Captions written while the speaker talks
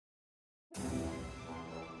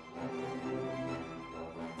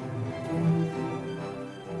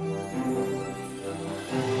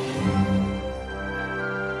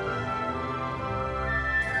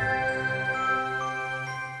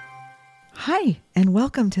Hi, and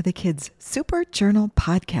welcome to the Kids Super Journal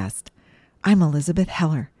Podcast. I'm Elizabeth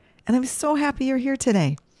Heller, and I'm so happy you're here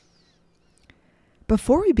today.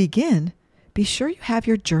 Before we begin, be sure you have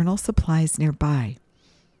your journal supplies nearby.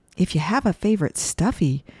 If you have a favorite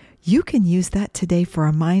stuffy, you can use that today for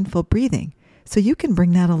a mindful breathing, so you can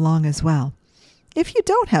bring that along as well. If you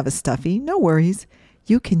don't have a stuffy, no worries.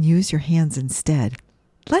 You can use your hands instead.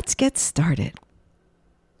 Let's get started.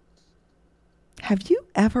 Have you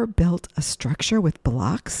ever built a structure with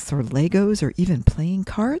blocks or Legos or even playing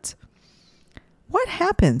cards? What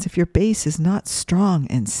happens if your base is not strong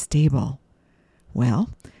and stable? Well,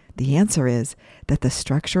 the answer is that the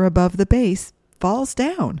structure above the base falls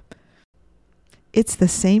down. It's the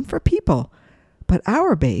same for people, but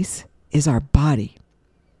our base is our body.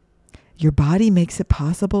 Your body makes it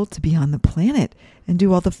possible to be on the planet and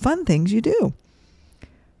do all the fun things you do.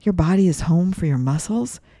 Your body is home for your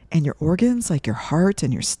muscles and your organs like your heart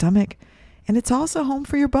and your stomach, and it's also home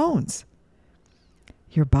for your bones.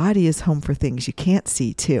 Your body is home for things you can't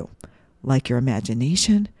see too, like your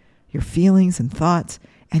imagination, your feelings and thoughts,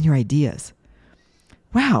 and your ideas.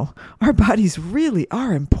 Wow, our bodies really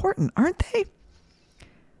are important, aren't they?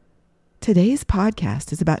 Today's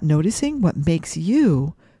podcast is about noticing what makes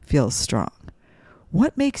you feel strong.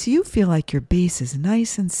 What makes you feel like your base is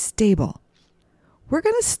nice and stable? We're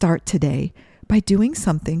going to start today by doing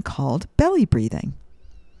something called belly breathing.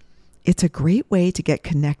 It's a great way to get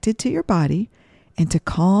connected to your body and to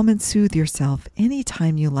calm and soothe yourself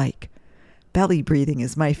anytime you like. Belly breathing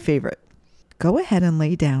is my favorite. Go ahead and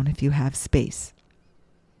lay down if you have space.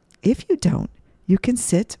 If you don't, you can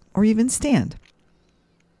sit or even stand.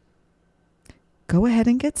 Go ahead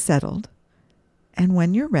and get settled. And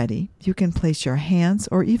when you're ready, you can place your hands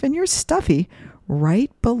or even your stuffy right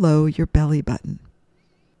below your belly button.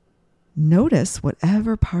 Notice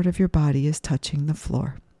whatever part of your body is touching the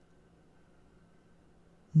floor.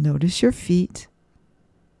 Notice your feet.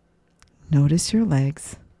 Notice your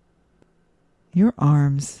legs, your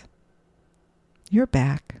arms, your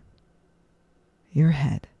back, your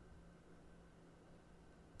head.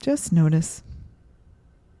 Just notice.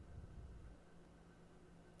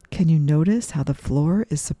 Can you notice how the floor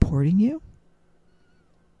is supporting you?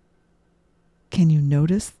 Can you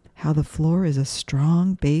notice how the floor is a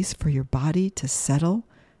strong base for your body to settle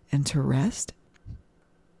and to rest?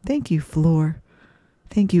 Thank you, floor.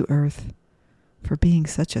 Thank you, earth, for being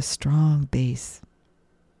such a strong base.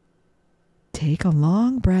 Take a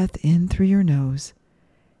long breath in through your nose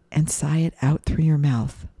and sigh it out through your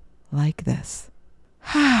mouth like this.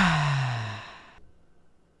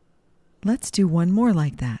 Let's do one more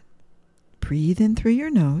like that. Breathe in through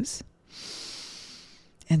your nose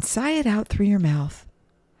and sigh it out through your mouth.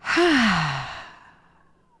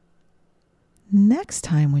 Next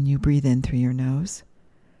time when you breathe in through your nose,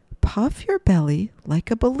 puff your belly like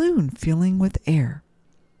a balloon filling with air.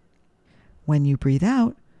 When you breathe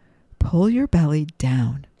out, pull your belly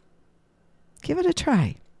down. Give it a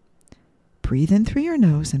try. Breathe in through your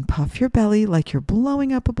nose and puff your belly like you're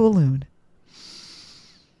blowing up a balloon.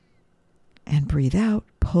 And breathe out,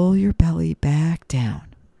 pull your belly back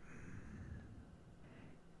down.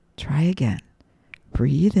 Try again.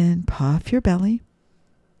 Breathe in, puff your belly.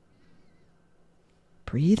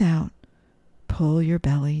 Breathe out, pull your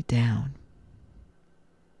belly down.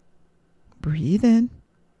 Breathe in,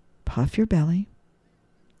 puff your belly.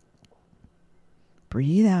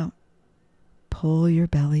 Breathe out, pull your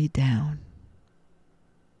belly down.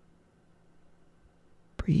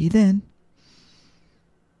 Breathe in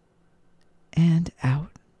and out.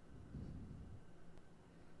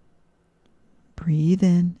 Breathe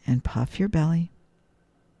in and puff your belly.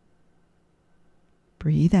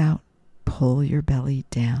 Breathe out, pull your belly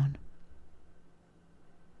down.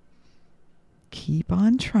 Keep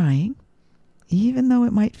on trying, even though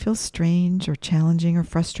it might feel strange or challenging or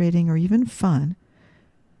frustrating or even fun.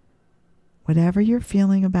 Whatever you're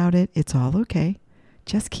feeling about it, it's all okay.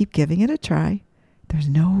 Just keep giving it a try. There's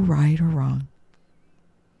no right or wrong.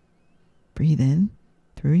 Breathe in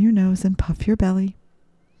through your nose and puff your belly.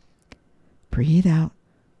 Breathe out,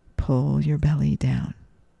 pull your belly down.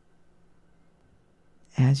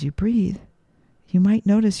 As you breathe, you might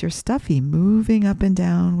notice your stuffy moving up and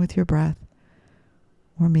down with your breath.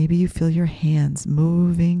 Or maybe you feel your hands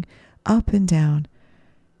moving up and down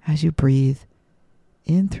as you breathe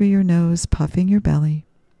in through your nose, puffing your belly,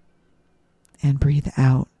 and breathe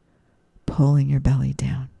out, pulling your belly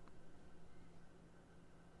down.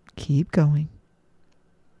 Keep going.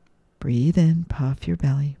 Breathe in, puff your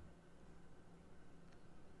belly.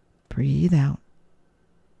 Breathe out,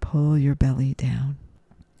 pull your belly down.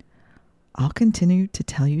 I'll continue to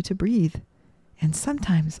tell you to breathe, And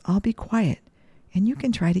sometimes I'll be quiet, and you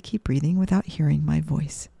can try to keep breathing without hearing my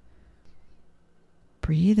voice.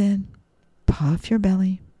 Breathe in, puff your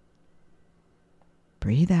belly.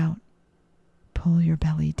 Breathe out, pull your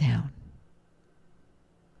belly down.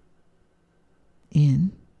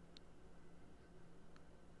 In,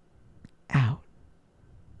 out.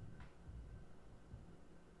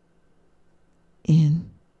 In,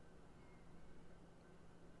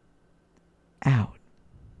 out.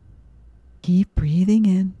 Keep breathing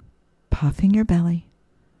in, puffing your belly.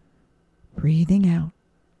 Breathing out,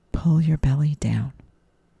 pull your belly down.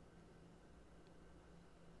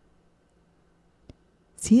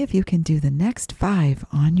 See if you can do the next 5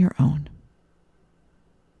 on your own.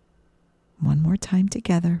 One more time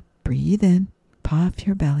together. Breathe in, puff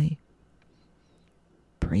your belly.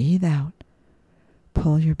 Breathe out,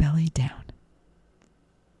 pull your belly down.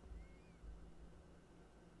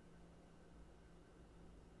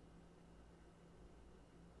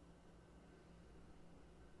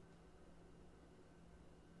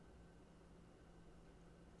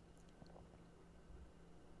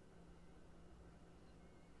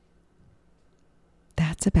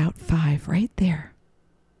 That's about 5 right there.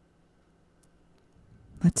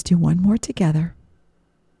 Let's do one more together.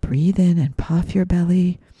 Breathe in and puff your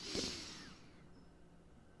belly.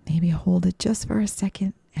 Maybe hold it just for a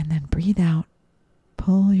second and then breathe out.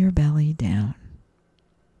 Pull your belly down.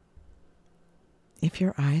 If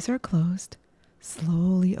your eyes are closed,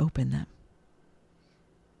 slowly open them.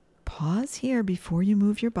 Pause here before you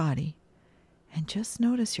move your body and just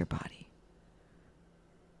notice your body.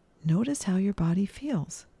 Notice how your body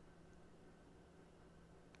feels.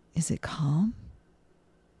 Is it calm,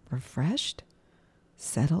 refreshed,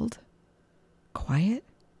 settled, quiet?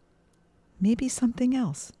 Maybe something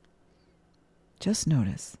else. Just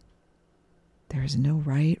notice. There is no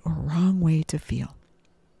right or wrong way to feel.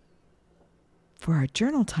 For our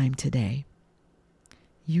journal time today,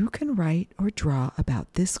 you can write or draw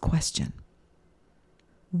about this question.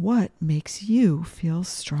 What makes you feel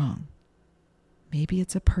strong? Maybe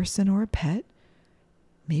it's a person or a pet.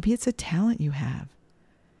 Maybe it's a talent you have.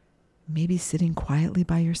 Maybe sitting quietly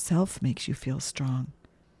by yourself makes you feel strong.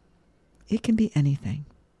 It can be anything.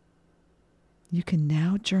 You can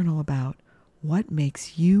now journal about what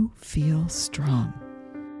makes you feel strong.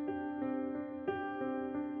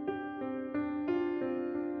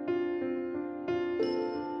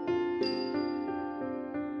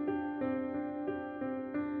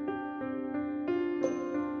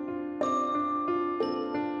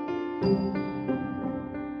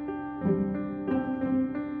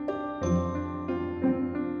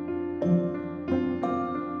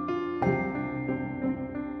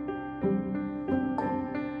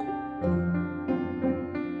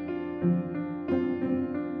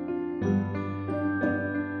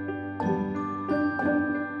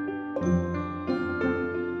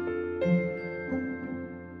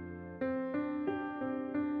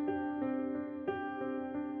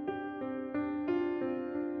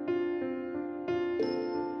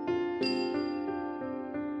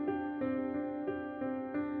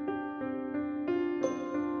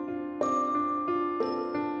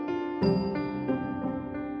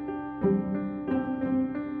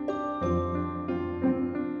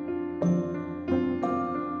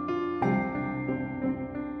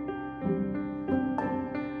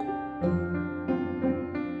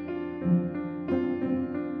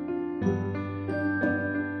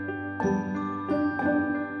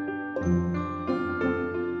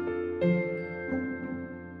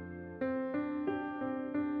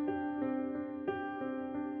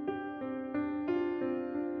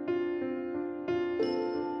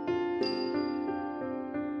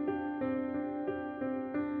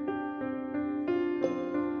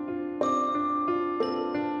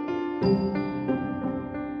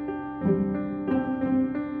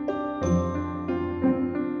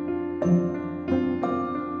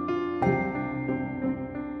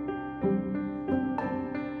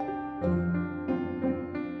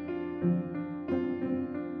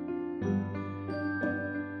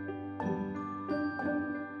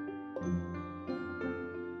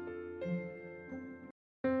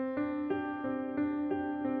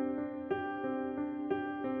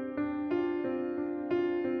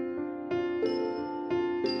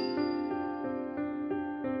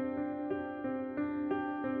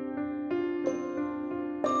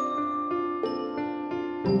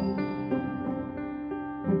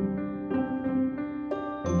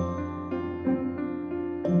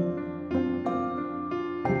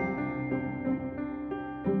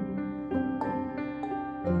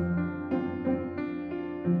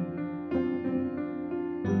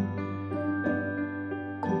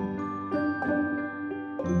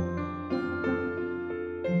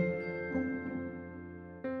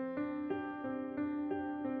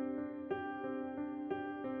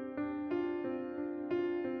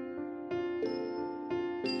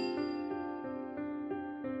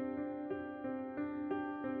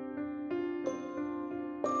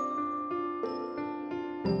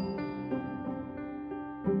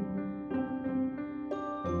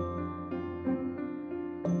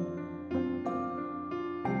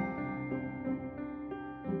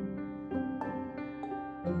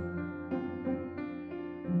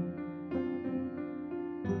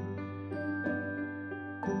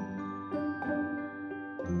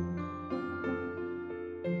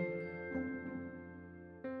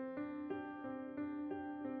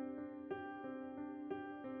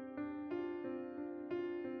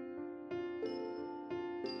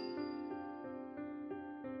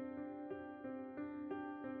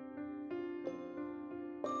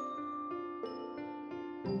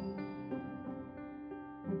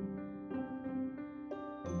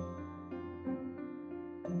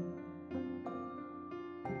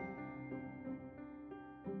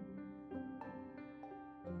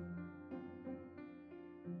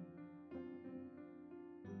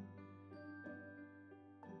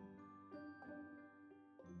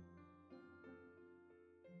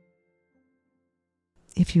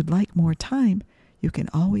 if you'd like more time, you can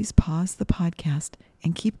always pause the podcast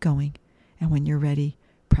and keep going. And when you're ready,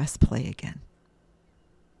 press play again.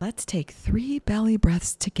 Let's take 3 belly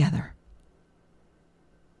breaths together.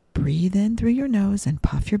 Breathe in through your nose and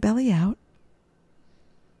puff your belly out.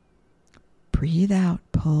 Breathe out,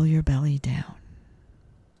 pull your belly down.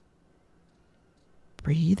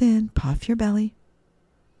 Breathe in, puff your belly.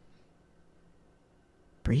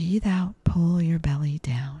 Breathe out, pull your belly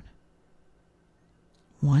down.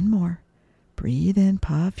 One more. Breathe in,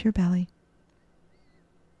 puff your belly.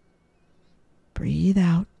 Breathe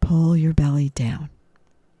out, pull your belly down.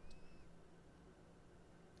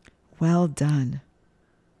 Well done.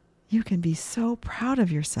 You can be so proud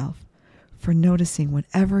of yourself for noticing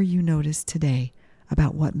whatever you notice today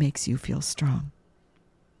about what makes you feel strong.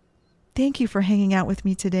 Thank you for hanging out with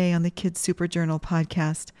me today on the Kids Super Journal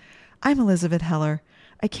podcast. I'm Elizabeth Heller.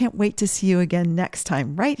 I can't wait to see you again next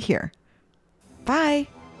time right here. Bye.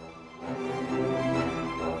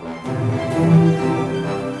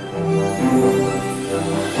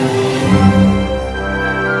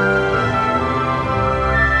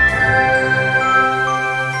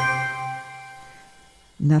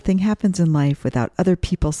 Nothing happens in life without other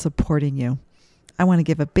people supporting you. I want to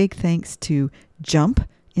give a big thanks to Jump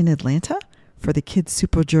in Atlanta for the Kids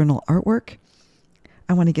Super Journal artwork.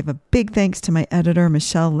 I want to give a big thanks to my editor,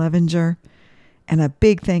 Michelle Levinger, and a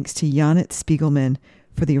big thanks to Yonit Spiegelman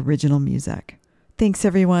for the original music. Thanks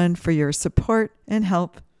everyone for your support and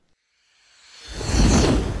help.